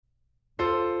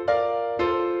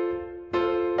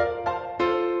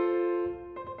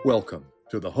Welcome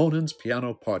to the Honens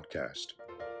Piano Podcast.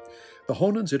 The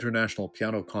Honens International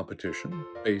Piano Competition,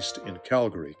 based in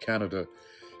Calgary, Canada,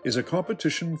 is a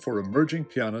competition for emerging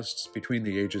pianists between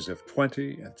the ages of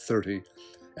 20 and 30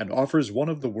 and offers one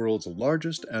of the world's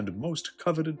largest and most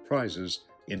coveted prizes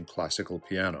in classical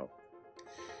piano.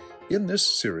 In this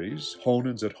series,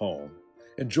 Honens at Home,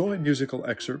 enjoy musical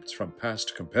excerpts from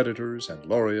past competitors and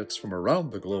laureates from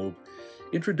around the globe,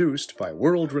 introduced by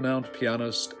world-renowned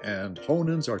pianist and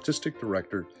Honens artistic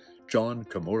director John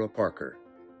Kimura Parker.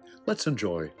 Let's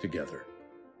enjoy together.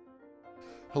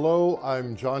 Hello,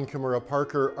 I'm John Kimura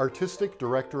Parker, artistic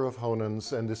director of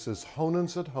Honens, and this is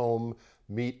Honens at Home,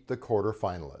 Meet the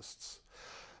Quarterfinalists.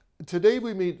 Today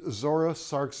we meet Zora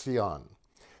Sargsyan.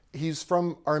 He's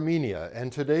from Armenia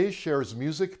and today shares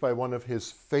music by one of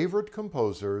his favorite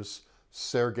composers,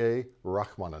 Sergei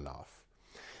Rachmaninoff.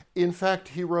 In fact,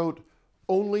 he wrote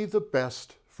only the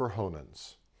best for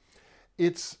Honens.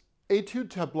 It's Etude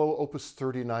Tableau Opus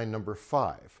 39, number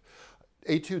 5.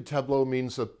 Etude Tableau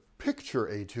means a picture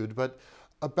etude, but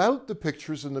about the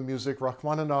pictures in the music,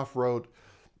 Rachmaninoff wrote,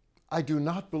 "I do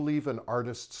not believe in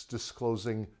artists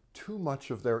disclosing too much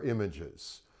of their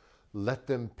images. Let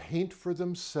them paint for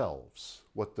themselves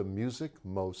what the music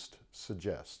most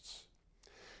suggests."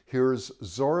 Here's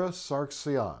Zora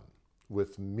Sargsyan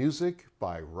with music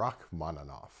by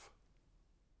Rachmaninoff.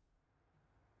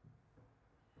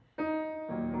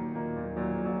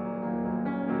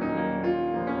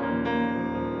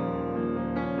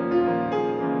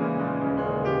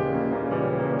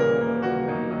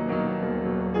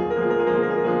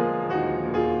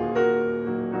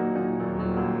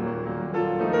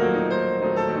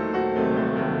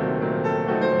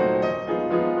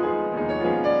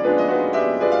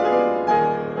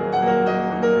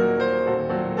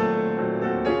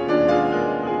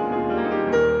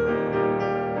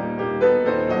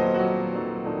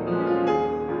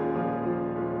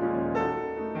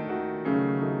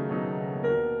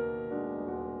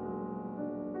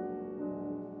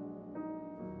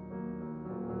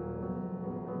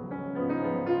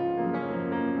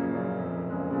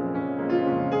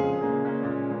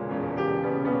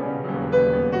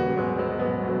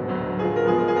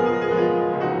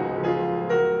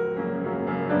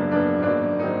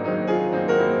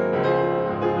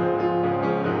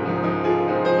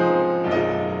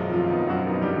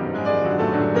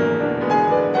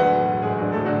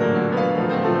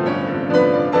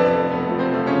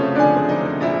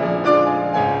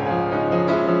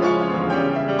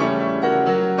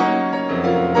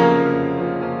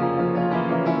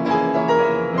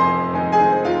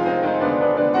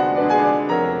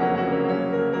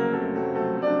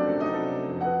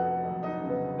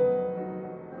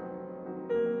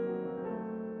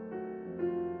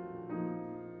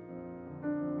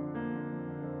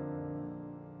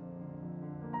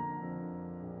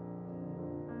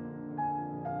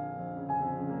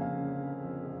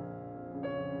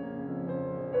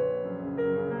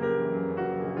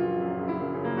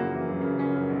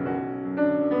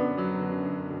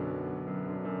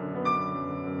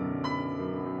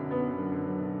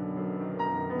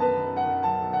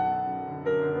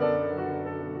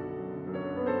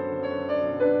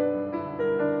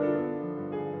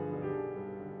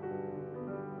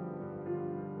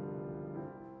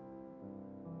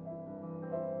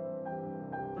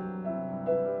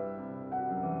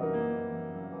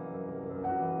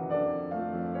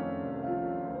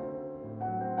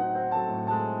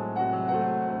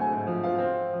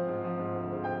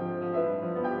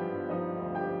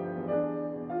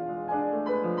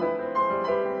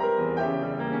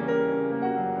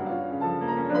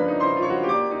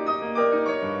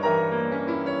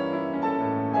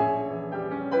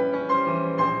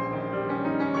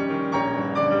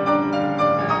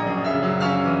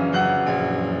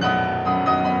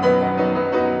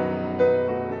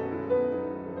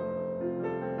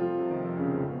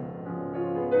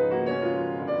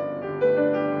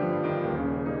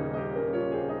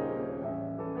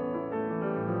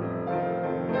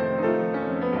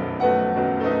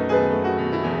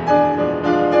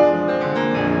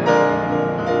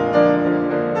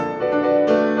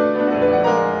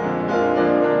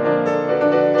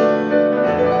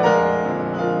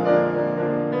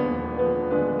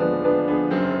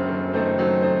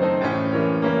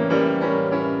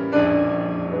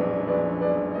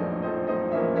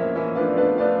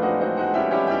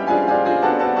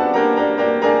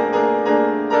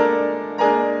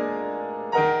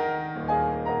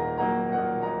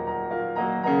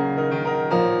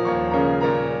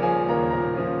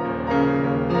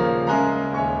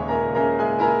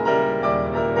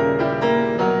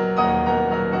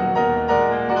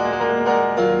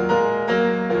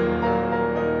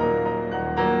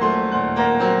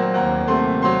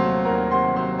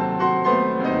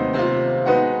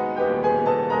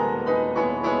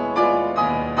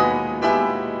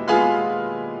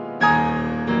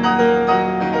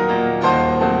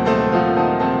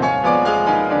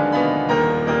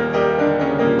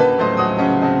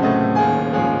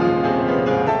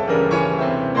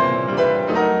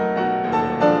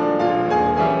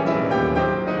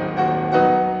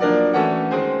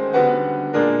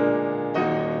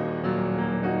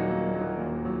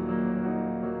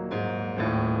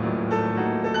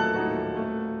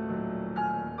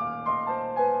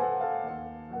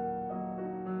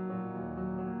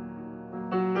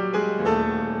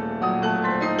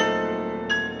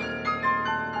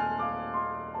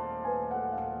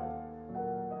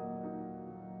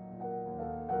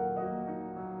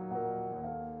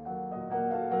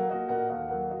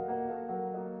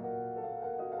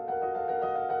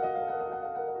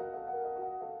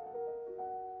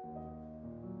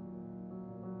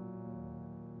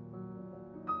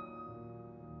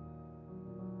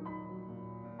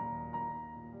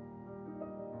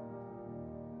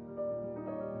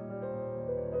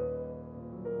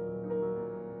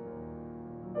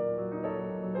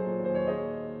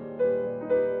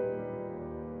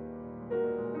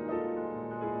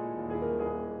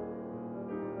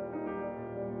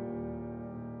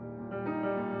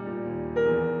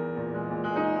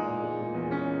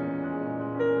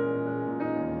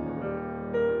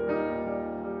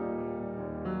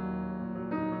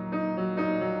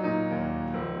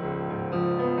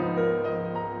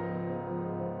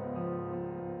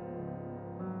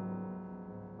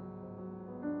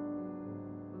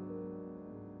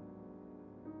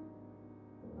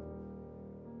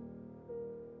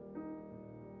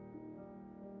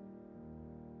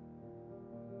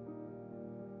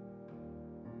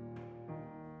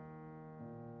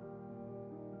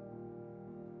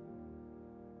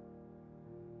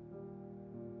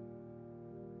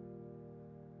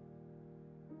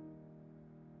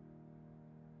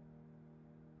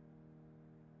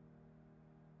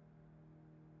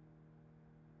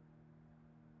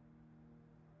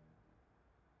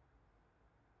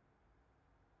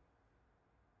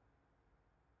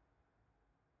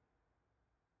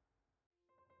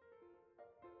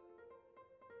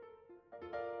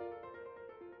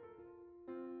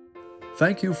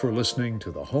 Thank you for listening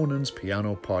to the Honens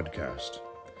Piano Podcast.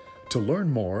 To learn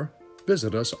more,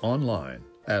 visit us online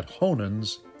at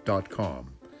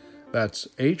honens.com. That's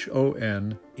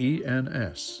HONENS.com.